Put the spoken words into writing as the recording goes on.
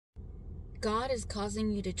God is causing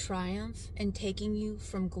you to triumph and taking you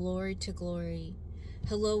from glory to glory.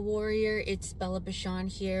 Hello, warrior. It's Bashan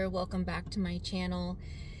here. Welcome back to my channel.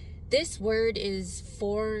 This word is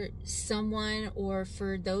for someone or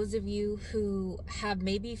for those of you who have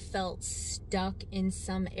maybe felt stuck in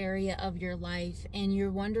some area of your life and you're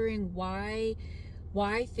wondering why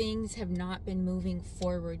things have not been moving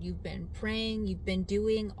forward. You've been praying, you've been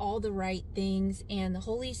doing all the right things, and the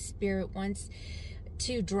Holy Spirit wants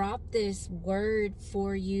to drop this word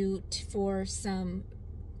for you for some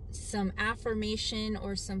affirmation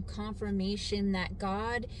or some confirmation that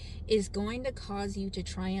God is going to cause you to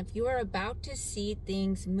triumph. You are about to see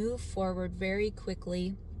things move forward very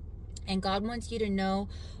quickly, and God wants you to know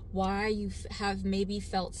why you have maybe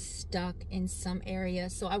felt stuck in some area.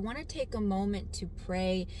 So I want to take a moment to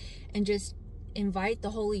pray and just invite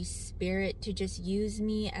the Holy Spirit to just use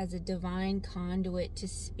me as a divine conduit to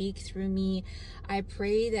speak through me. I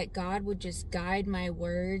pray that God would just guide my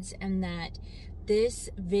words and that this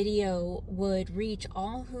video would reach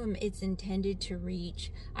all whom it's intended to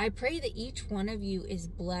reach. I pray that each one of you is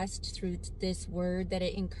blessed through this word, that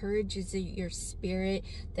it encourages your spirit,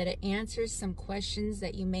 that it answers some questions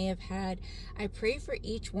that you may have had. I pray for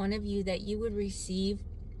each one of you that you would receive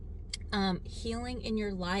healing in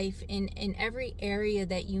your life in every area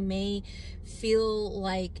that you may feel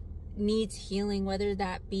like needs healing, whether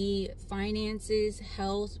that be finances,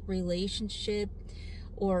 health, relationship,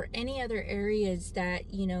 or any other areas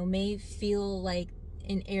that may feel like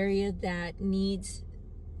an area that needs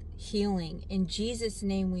healing. In Jesus'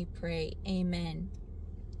 name we pray, amen.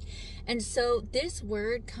 And so this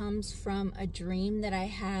word comes from a dream that I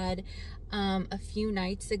had a few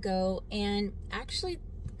nights ago, and actually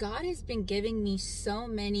God has been giving me so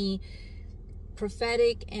many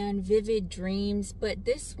prophetic and vivid dreams, but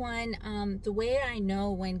this one, the way I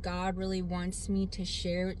know when God really wants me to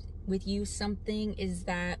share with you something is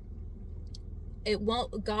that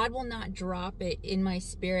God will not drop it in my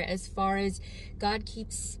spirit. As far as God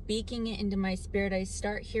keeps speaking it into my spirit, I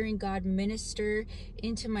start hearing God minister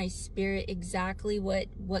into my spirit exactly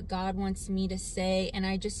what God wants me to say, and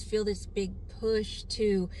I just feel this big push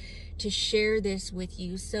to share this with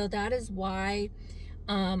you. So that is why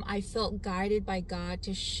I felt guided by God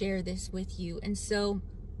to share this with you. And so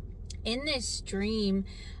in this dream,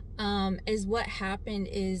 is what happened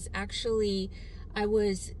is actually I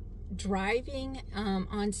was driving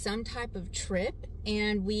on some type of trip,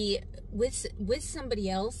 and we with somebody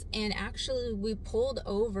else, and actually we pulled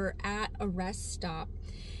over at a rest stop.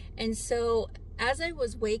 And so as I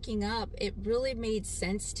was waking up, it really made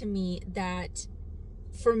sense to me that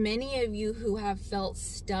for many of you who have felt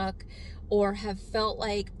stuck or have felt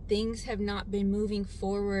like things have not been moving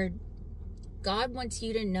forward, God wants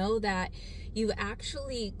you to know that you've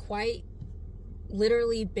actually quite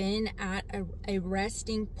literally been at a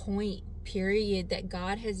resting point period, that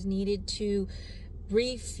God has needed to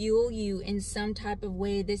refuel you in some type of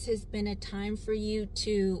way. This has been a time for you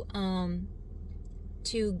to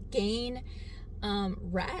gain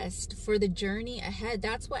rest for the journey ahead.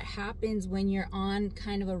 That's what happens when you're on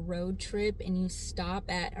kind of a road trip and you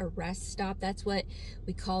stop at a rest stop. That's what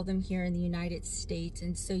we call them here in the United States.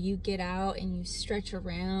 And so you get out and you stretch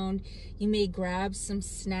around, you may grab some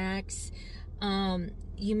snacks,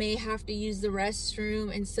 you may have to use the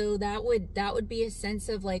restroom, and so that would be a sense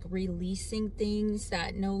of like releasing things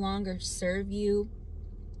that no longer serve you.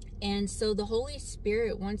 And so the Holy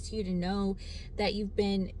Spirit wants you to know that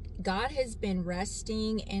God has been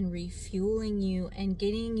resting and refueling you and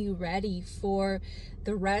getting you ready for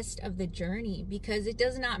the rest of the journey, because it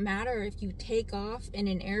does not matter if you take off in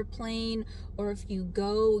an airplane or if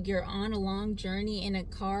you're on a long journey in a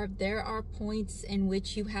car. There are points in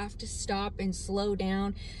which you have to stop and slow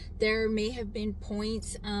down. There may have been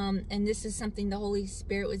points, and this is something the Holy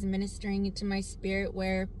Spirit was ministering into my spirit,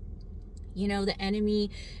 where the enemy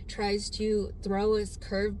tries to throw us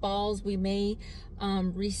curveballs. We may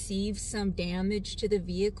receive some damage to the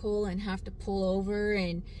vehicle and have to pull over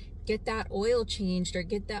and get that oil changed or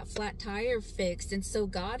get that flat tire fixed. And so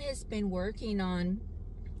God has been working on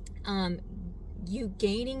you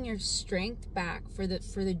gaining your strength back for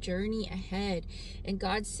the journey ahead. And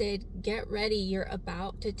God said, get ready, you're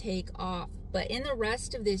about to take off. But in the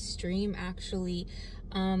rest of this stream, actually,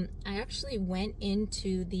 I actually went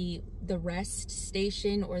into the rest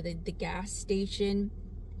station or the gas station,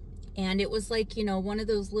 and it was like, one of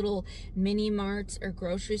those little mini marts or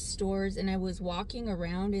grocery stores, and I was walking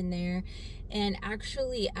around in there, and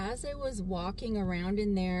actually as I was walking around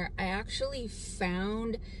in there, I actually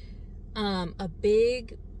found a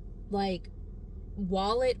big like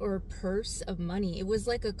wallet or purse of money. It was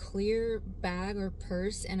like a clear bag or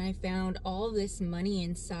purse, and I found all this money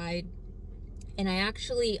inside. And I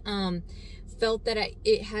actually felt that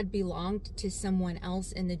it had belonged to someone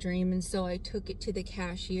else in the dream, and so I took it to the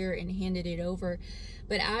cashier and handed it over.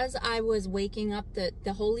 But as I was waking up,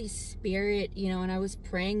 the Holy Spirit, and I was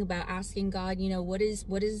praying about, asking God, what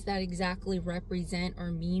does that exactly represent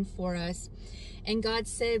or mean for us? And God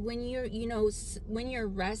said, when you're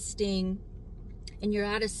resting and you're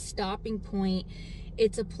at a stopping point,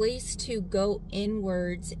 it's a place to go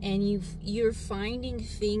inwards, and you're finding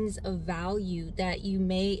things of value that you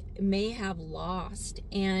may have lost.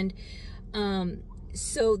 And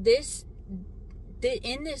so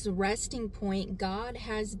in this resting point, God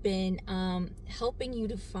has been helping you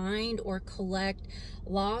to find or collect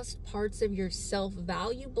lost parts of yourself,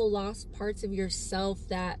 valuable lost parts of yourself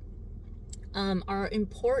that are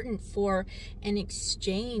important for an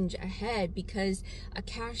exchange ahead, because a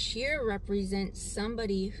cashier represents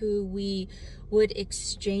somebody who we would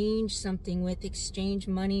exchange something with, exchange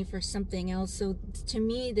money for something else. So to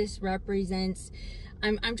me, this represents,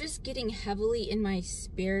 I'm just getting heavily in my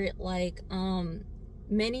spirit, like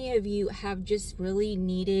many of you have just really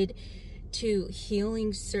needed to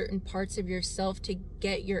healing certain parts of yourself to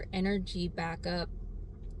get your energy back up,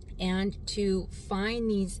 and to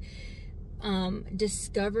find these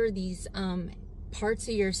discover these parts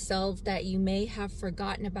of yourself that you may have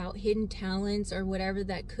forgotten about, hidden talents or whatever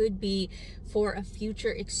that could be, for a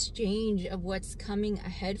future exchange of what's coming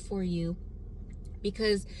ahead for you.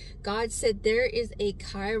 Because God said there is a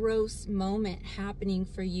Kairos moment happening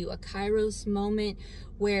for you, a Kairos moment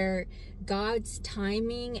where God's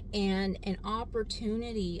timing and an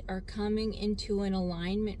opportunity are coming into an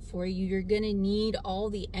alignment for you. You're going to need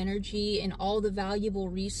all the energy and all the valuable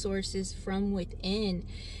resources from within.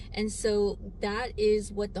 And so that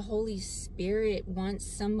is what the Holy Spirit wants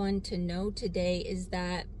someone to know today, is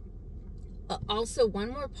that also one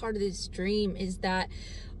more part of this dream is that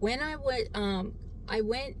when I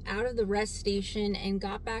went out of the rest station and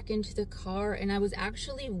got back into the car, and I was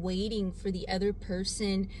actually waiting for the other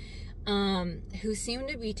person who seemed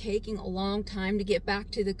to be taking a long time to get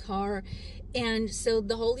back to the car. And so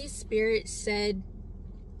the Holy Spirit said,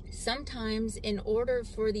 sometimes in order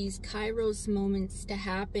for these Kairos moments to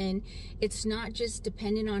happen, it's not just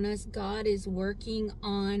dependent on us. God is working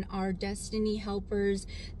on our destiny helpers.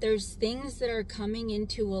 There's things that are coming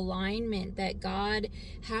into alignment that God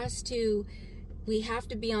has to, we have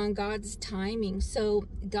to be on God's timing. So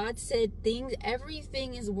God said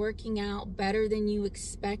everything is working out better than you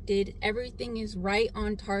expected. Everything is right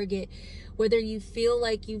on target. Whether you feel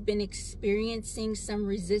like you've been experiencing some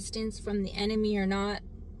resistance from the enemy or not,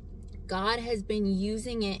 God has been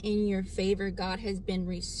using it in your favor. God has been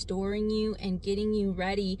restoring you and getting you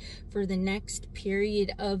ready for the next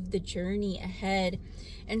period of the journey ahead.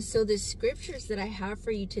 And so the scriptures that I have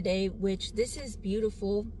for you today, which this is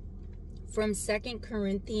beautiful, from 2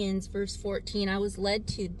 Corinthians verse 14. I was led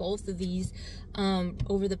to both of these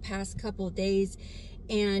over the past couple of days,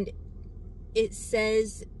 and it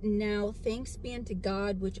says, "Now thanks be unto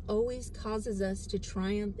God, which always causes us to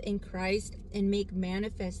triumph in Christ and make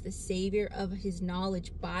manifest the Savior of his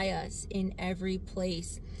knowledge by us in every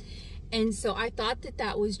place." And so I thought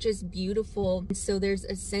that was just beautiful. So there's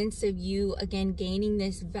a sense of you, again, gaining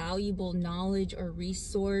this valuable knowledge or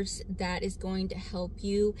resource that is going to help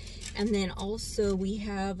you. And then also we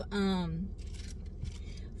have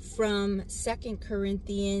from 2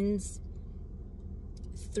 Corinthians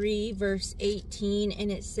 3 verse 18,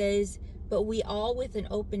 and it says, "But we all with an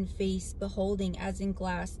open face, beholding as in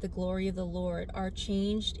glass the glory of the Lord, are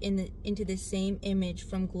changed into the same image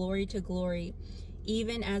from glory to glory,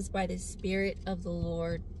 even as by the Spirit of the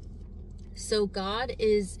Lord." So God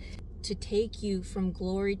is to take you from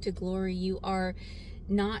glory to glory. You are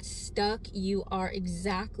not stuck. You are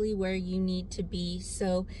exactly where you need to be.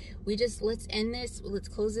 So let's end this. Let's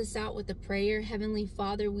close this out with a prayer. Heavenly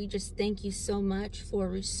Father, we just thank you so much for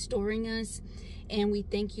restoring us. And we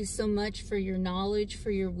thank you so much for your knowledge,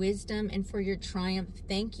 for your wisdom, and for your triumph.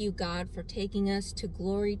 Thank you, God, for taking us to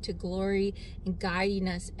glory and guiding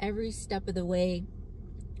us every step of the way.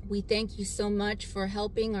 We thank you so much for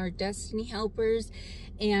helping our destiny helpers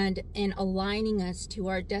and aligning us to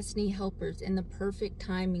our destiny helpers in the perfect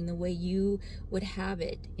timing, the way you would have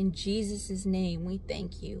it. In Jesus' name, we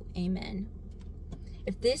thank you. Amen.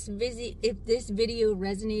 If this video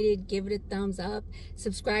resonated, give it a thumbs up.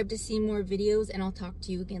 Subscribe to see more videos, and I'll talk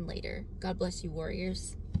to you again later. God bless you,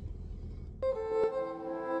 warriors.